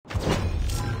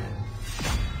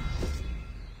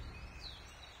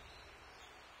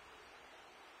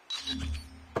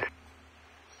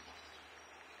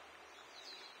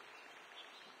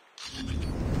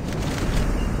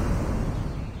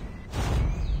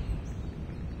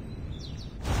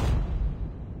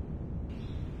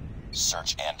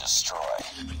Search and destroy.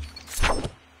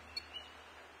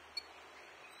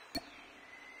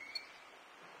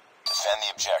 Defend the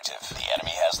objective. The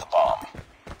enemy has the bomb.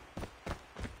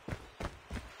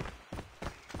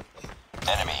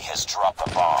 Enemy has dropped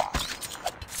the bomb.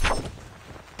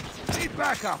 Need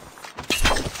backup!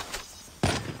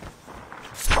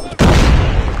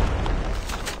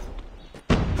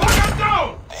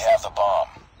 They have the bomb.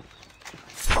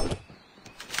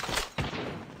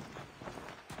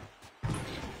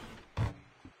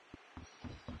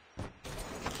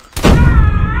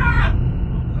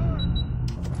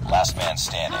 Last man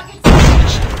standing.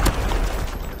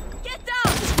 Get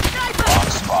down! Sniper! Bomb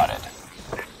spotted.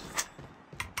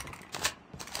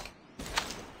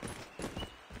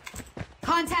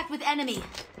 Contact with enemy.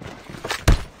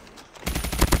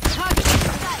 Target in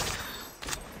sight.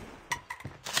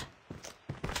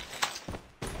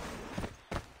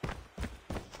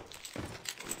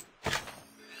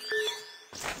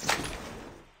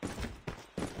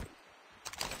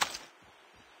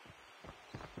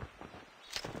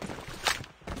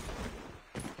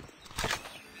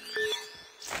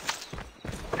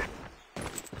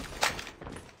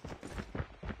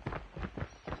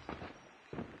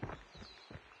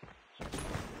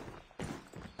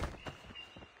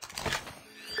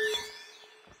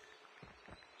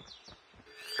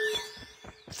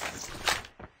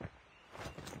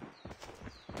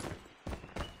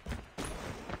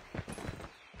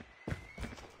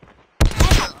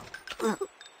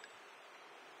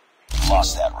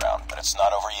 Lost that round, but it's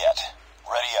not over yet.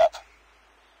 Ready up.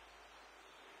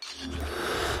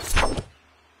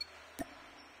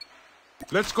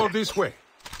 Let's go this way.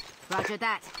 Roger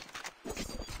that.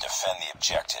 Defend the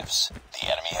objectives. The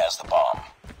enemy has the bomb.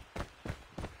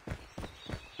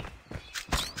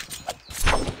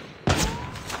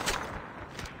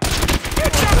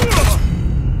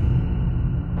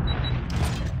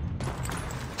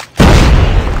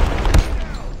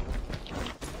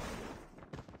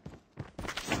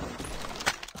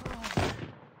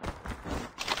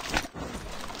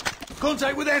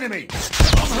 Contact with enemy!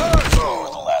 I'm hurt!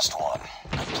 You're the last one.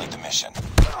 Complete the mission.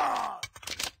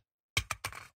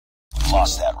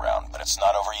 Lost that round, but it's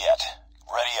not over yet.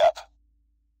 Ready up.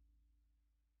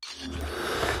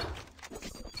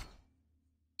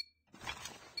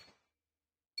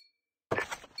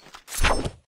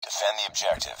 Defend the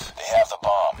objective. They have the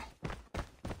bomb.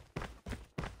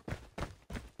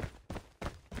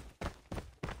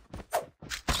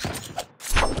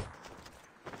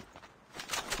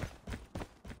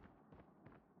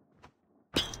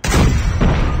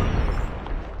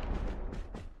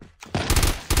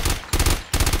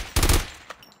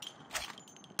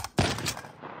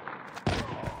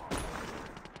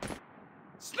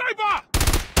 Sniper!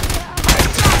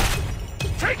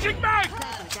 Taking back!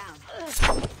 Down.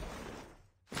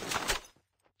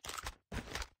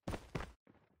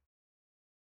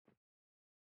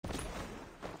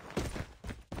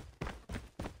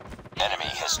 Enemy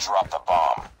has dropped the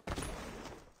bomb.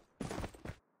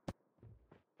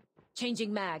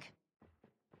 Changing mag.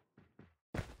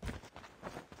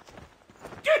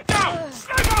 Get down!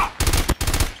 Sniper!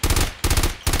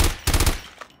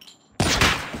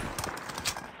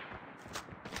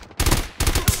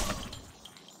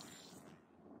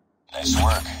 Nice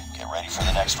work. Get ready for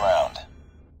the next round.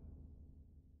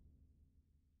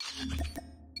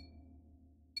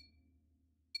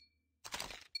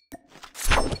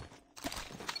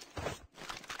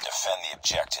 Defend the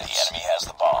objective. The enemy has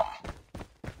the bomb.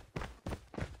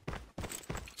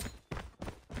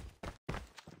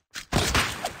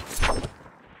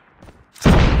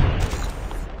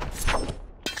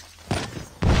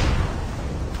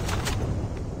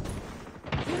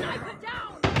 Sniper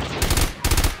down!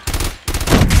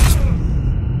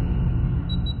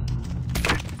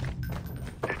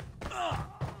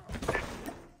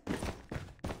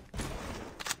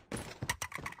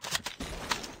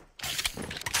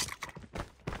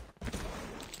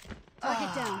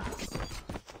 Target down.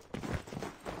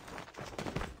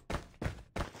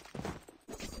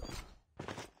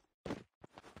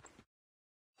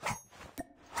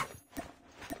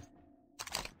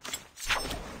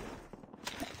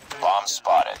 Bomb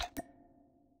spotted.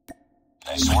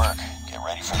 Nice work. Get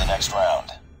ready for the next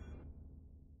round.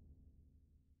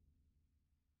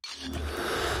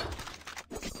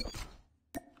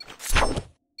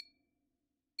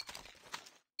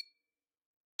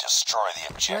 Destroy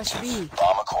the objective. Rush B.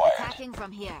 Bomb acquired. Attacking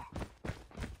from here.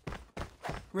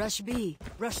 Rush B.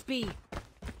 Rush B.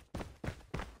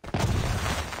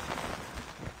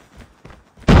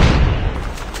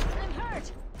 I'm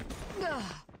hurt. Ugh.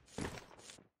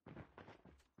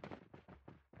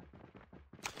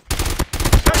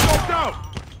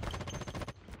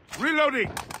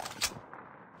 Reloading!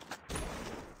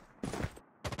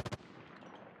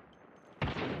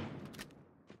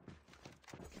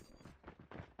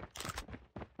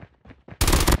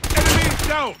 Enemy is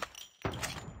down!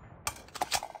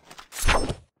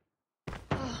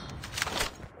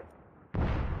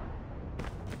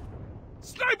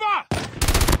 Sniper!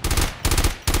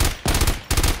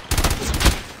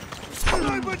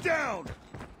 Sniper down!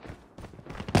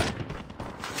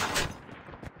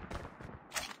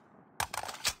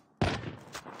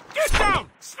 Get down!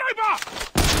 Sniper!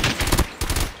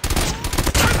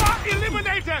 Sniper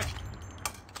eliminated!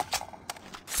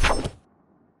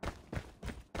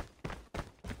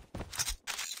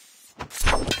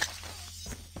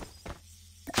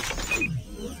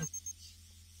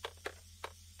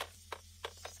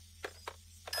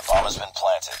 The bomb has been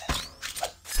planted.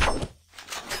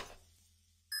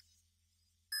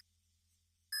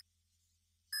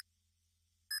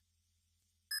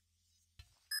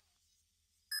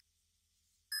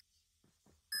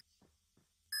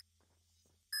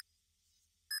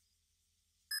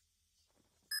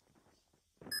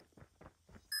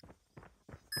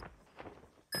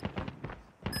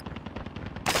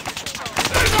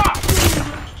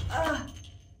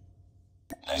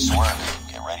 Nice work.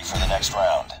 Get ready for the next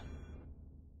round.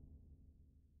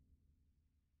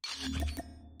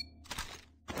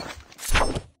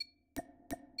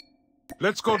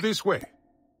 Let's go this way.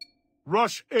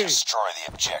 Rush A. Destroy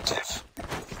the objective.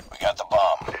 We got the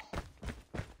bomb.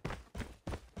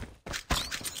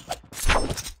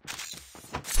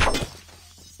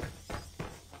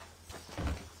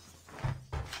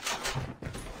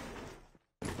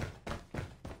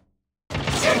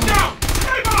 Get down!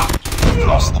 Sniper!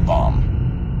 Lost the bomb.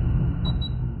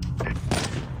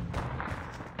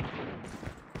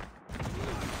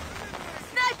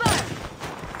 Sniper!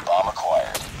 Bomb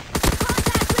acquired.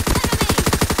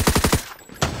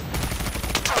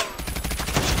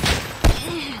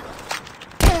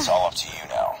 It's all up to you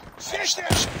now. Finish the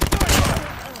mission.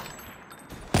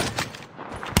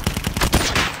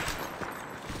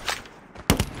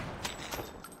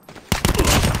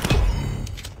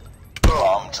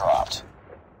 Bomb dropped.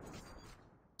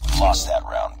 Lost that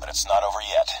round, but it's not over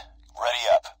yet. Ready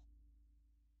up.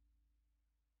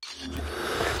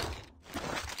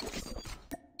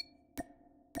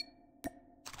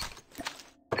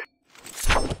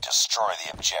 Destroy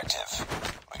the objective.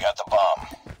 We got the bomb.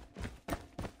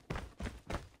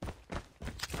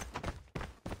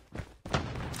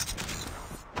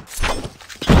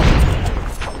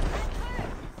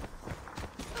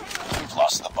 We've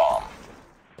lost the bomb.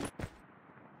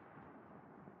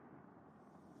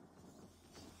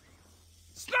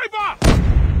 Sniper!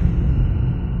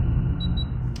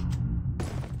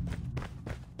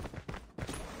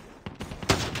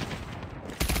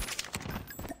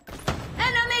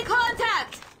 Enemy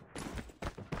contact!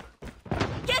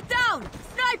 Get down!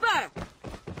 Sniper!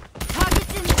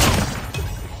 Targets in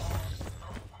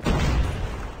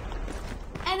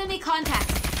enemy contact!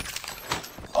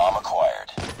 Bomb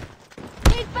acquired.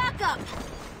 Need backup!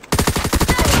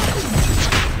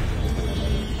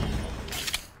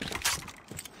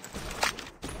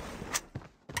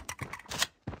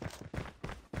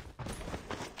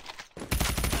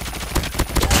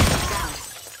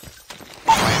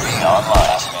 UAV online.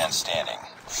 Last man standing.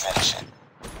 Finish it.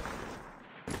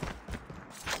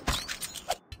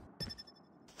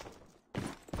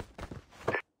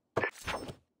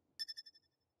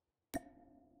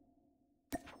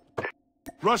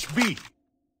 Rush B.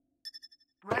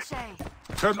 Rush A.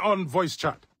 Turn on voice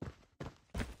chat.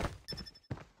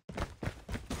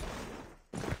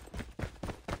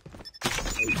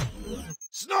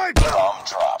 Sniper! Bomb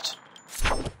dropped.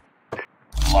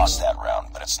 Lost that round,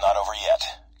 but it's not over yet.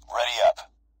 Ready up.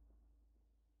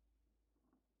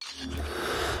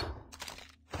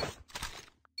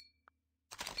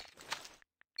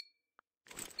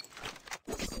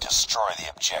 Destroy the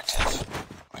objective.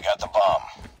 We got the bomb.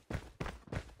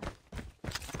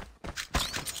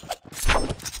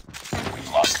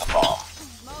 We've lost the bomb.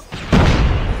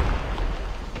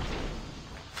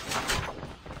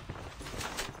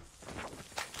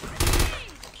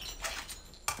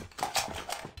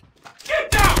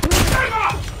 Get down!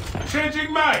 Sniper!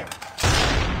 Changing mag!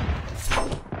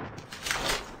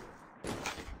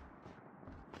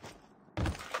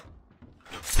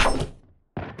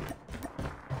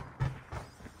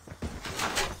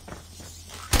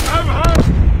 I'm hurt!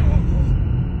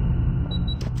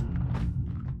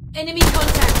 Enemy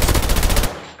contact!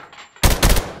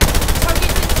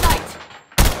 Target in sight!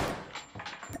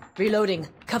 Reloading.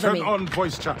 Cover Turn me. on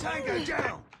voice chat. Tango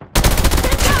down!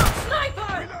 Get down!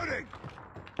 Sniper! Reloading!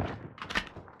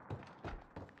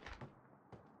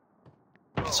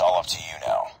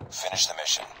 finish the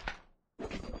mission.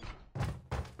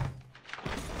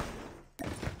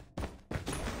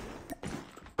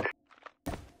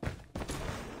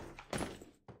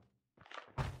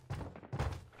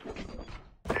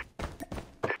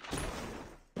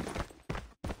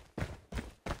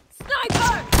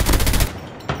 Sniper!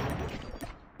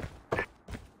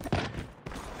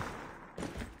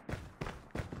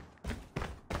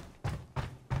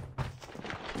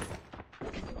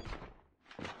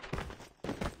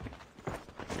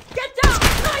 Get down!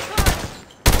 Sniper!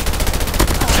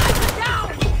 Sniper down!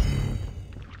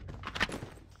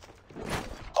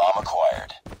 Bomb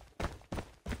acquired.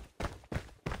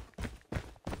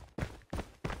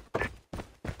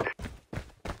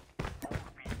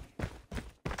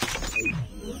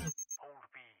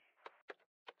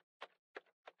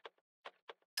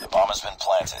 The bomb has been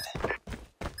planted.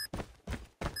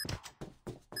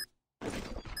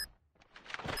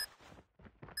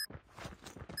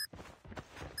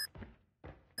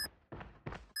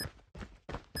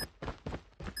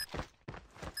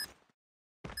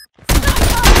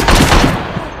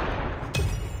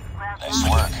 Nice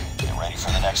work. Get ready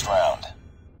for the next round.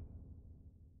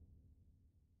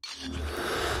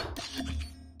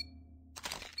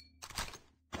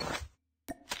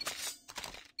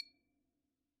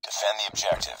 Defend the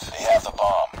objective. They have the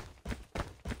bomb.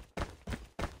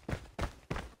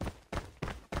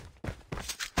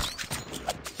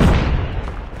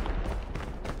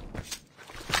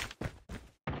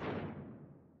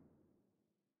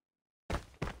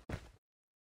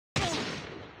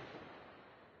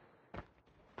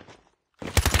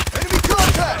 Enemy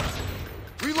contact!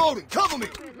 Reloading, cover me!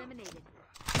 Eliminated.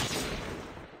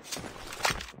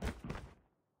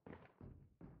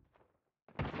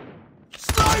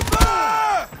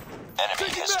 Sniper! Enemy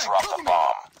Taking has back, dropped cover the me.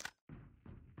 bomb.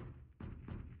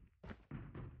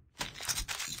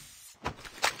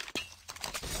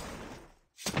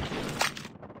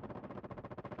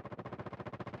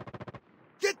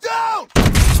 Get down!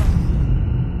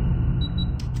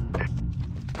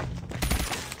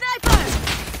 Sniper!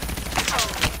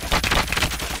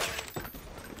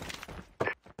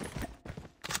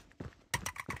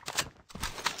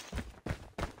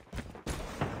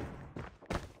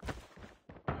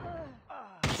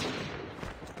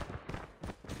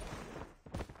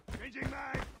 Changing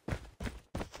mag!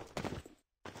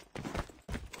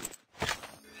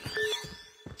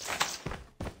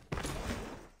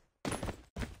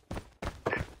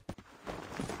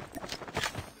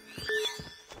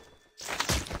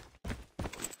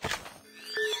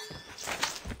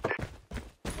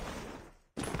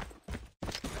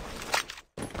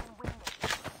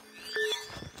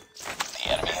 The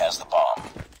enemy has the bomb.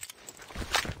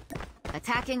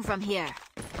 Attacking from here.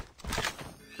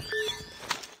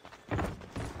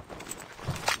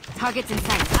 Targets in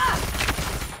sight.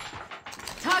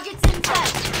 Targets in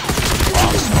sight!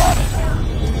 Bomb spotted.